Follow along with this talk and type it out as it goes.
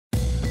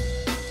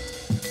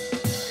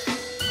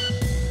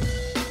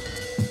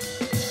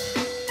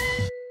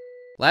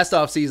Last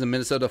offseason,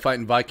 Minnesota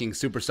fighting Vikings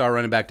superstar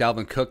running back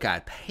Dalvin Cook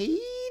got paid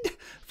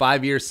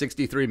 5-year,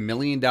 $63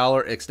 million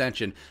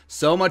extension.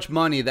 So much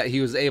money that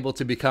he was able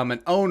to become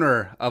an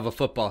owner of a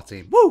football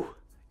team. Woo!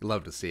 You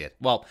love to see it.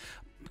 Well,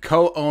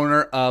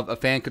 co-owner of a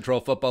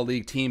fan-controlled football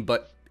league team,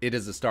 but it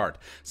is a start.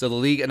 So the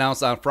league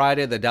announced on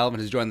Friday that Dalvin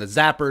has joined the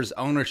Zappers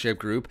ownership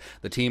group.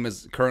 The team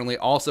is currently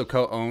also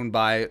co-owned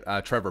by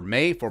Trevor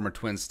May, former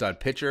Twins stud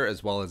pitcher,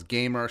 as well as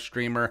gamer,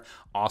 streamer,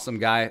 awesome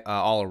guy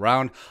all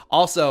around.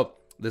 Also,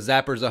 the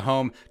Zappers are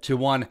home to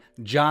one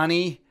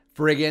Johnny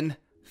friggin'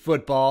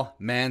 Football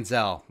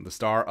Manziel, the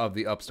star of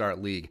the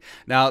Upstart League.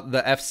 Now,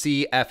 the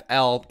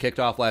FCFL kicked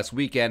off last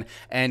weekend,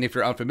 and if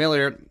you're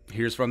unfamiliar,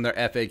 here's from their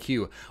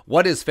FAQ.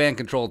 What is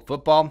fan-controlled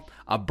football?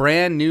 A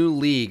brand new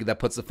league that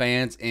puts the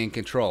fans in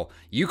control.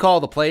 You call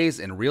the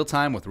plays in real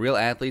time with real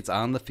athletes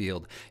on the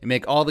field. You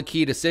make all the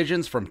key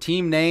decisions from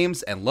team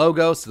names and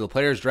logos to the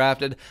players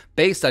drafted.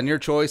 Based on your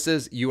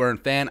choices, you earn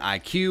fan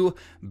IQ,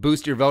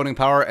 boost your voting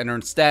power, and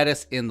earn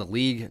status in the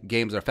league.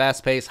 Games are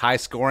fast-paced,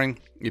 high-scoring.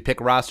 You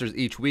pick rosters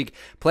each week,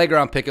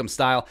 playground pick'em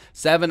style,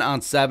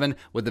 7-on-7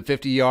 with a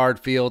 50-yard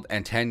field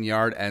and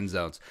 10-yard end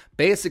zones.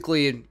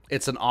 Basically,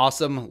 it's an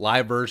awesome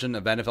live version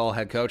of NFL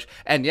head coach.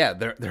 And yeah,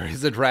 there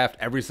is a draft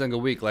every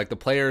single week. Like, the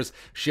players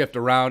shift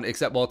around,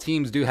 except while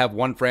teams do have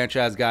one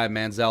franchise guy,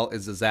 Manziel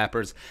is the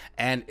Zappers,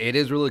 and it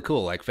is really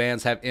cool. Like,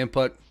 fans have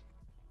input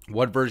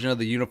what version of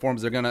the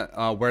uniforms they're going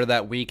to wear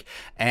that week,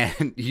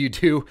 and you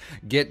do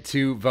get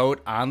to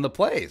vote on the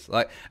plays.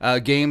 Like,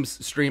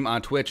 games stream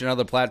on Twitch and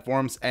other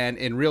platforms, and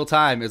in real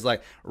time is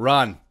like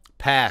run,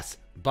 pass,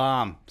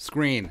 bomb,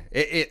 screen.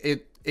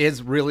 It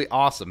is really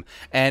awesome,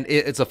 and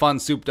it's a fun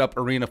souped up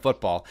arena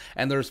football.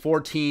 And there's 4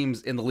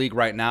 teams in the league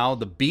right now: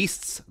 the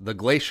Beasts, the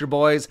Glacier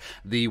Boys,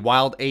 the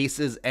Wild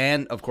Aces,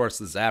 and of course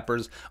the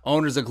Zappers.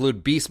 Owners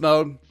include Beast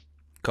Mode,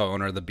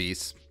 co-owner of the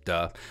Beasts,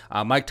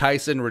 Mike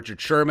Tyson, Richard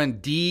Sherman,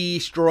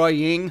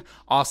 Destroying,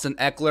 Austin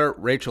Eckler,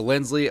 Rachel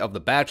Lindsley of The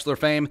Bachelor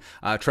fame,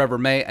 Trevor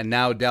May, and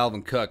now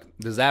Dalvin Cook.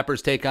 The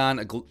Zappers take on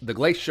the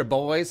Glacier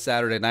Boys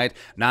Saturday night,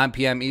 9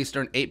 p.m.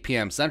 Eastern, 8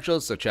 p.m. Central,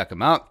 so check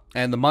them out.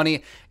 And the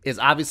money is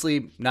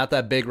obviously not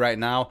that big right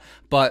now,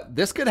 but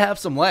this could have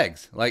some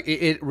legs. Like,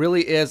 it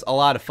really is a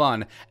lot of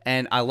fun,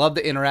 and I love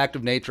the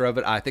interactive nature of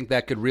it. I think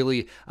that could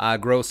really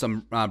grow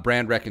some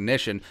brand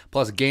recognition.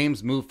 Plus,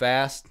 games move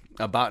fast.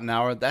 About an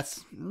hour.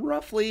 That's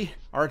roughly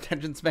our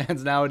attention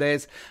spans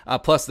nowadays.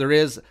 Plus, there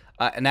is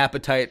an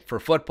appetite for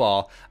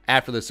football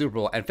after the Super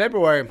Bowl. And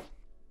February,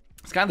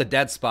 it's kind of the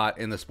dead spot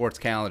in the sports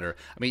calendar.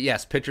 I mean,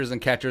 yes, pitchers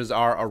and catchers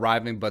are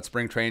arriving, but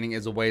spring training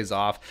is a ways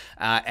off.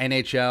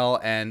 NHL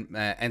and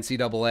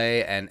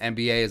NCAA and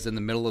NBA is in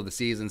the middle of the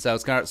season, so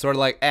it's kind of sort of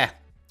like,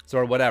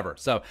 sort of whatever.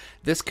 So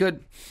this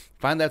could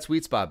find that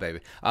sweet spot, baby.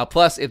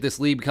 Plus, if this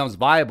league becomes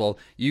viable,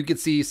 you could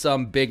see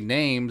some big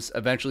names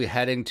eventually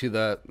heading to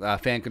the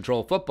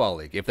fan-controlled football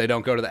league if they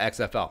don't go to the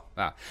XFL.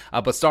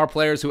 But star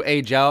players who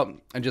age out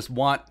and just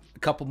want a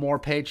couple more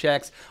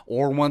paychecks,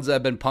 or ones that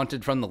have been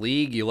punted from the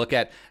league. You look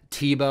at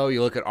Tebow,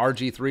 you look at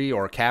RG3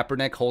 or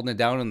Kaepernick holding it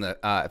down in the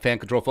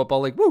fan-controlled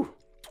football league. Woo!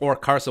 Or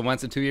Carson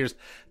Wentz in 2 years.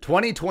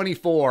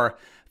 2024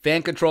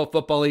 fan-controlled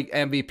football league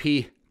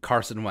MVP,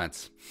 Carson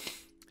Wentz.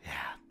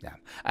 Yeah.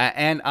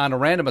 And on a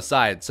random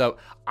aside, so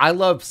I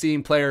love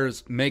seeing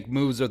players make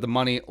moves with the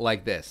money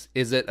like this.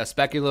 Is it a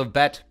speculative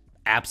bet?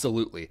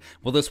 Absolutely.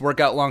 Will this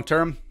work out long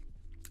term?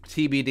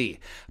 TBD.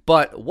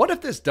 But what if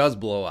this does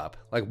blow up?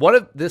 Like, what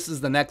if this is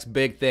the next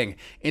big thing?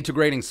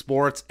 Integrating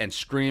sports and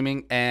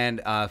streaming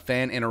and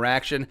fan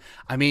interaction.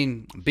 I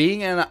mean,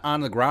 being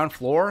on the ground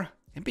floor,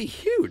 it'd be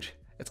huge.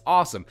 It's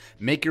awesome.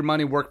 Make your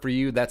money work for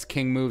you. That's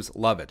King Moves.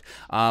 Love it.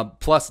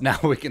 Plus,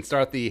 now we can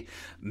start the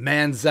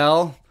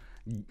Manziel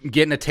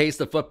getting a taste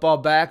of football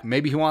back.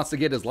 Maybe he wants to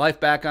get his life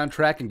back on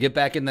track and get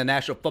back in the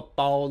National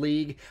Football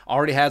League.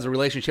 Already has a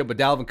relationship with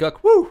Dalvin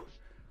Cook. Woo!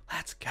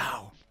 Let's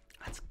go.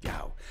 Let's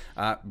go.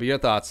 But your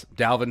thoughts?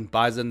 Dalvin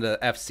buys into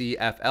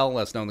FCFL.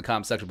 Let us know in the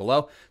comment section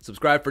below.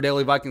 Subscribe for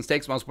daily Vikings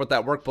takes. Want to support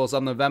that work? Post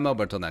on the Venmo.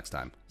 But until next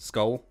time,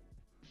 Skull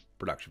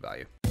Production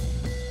Value.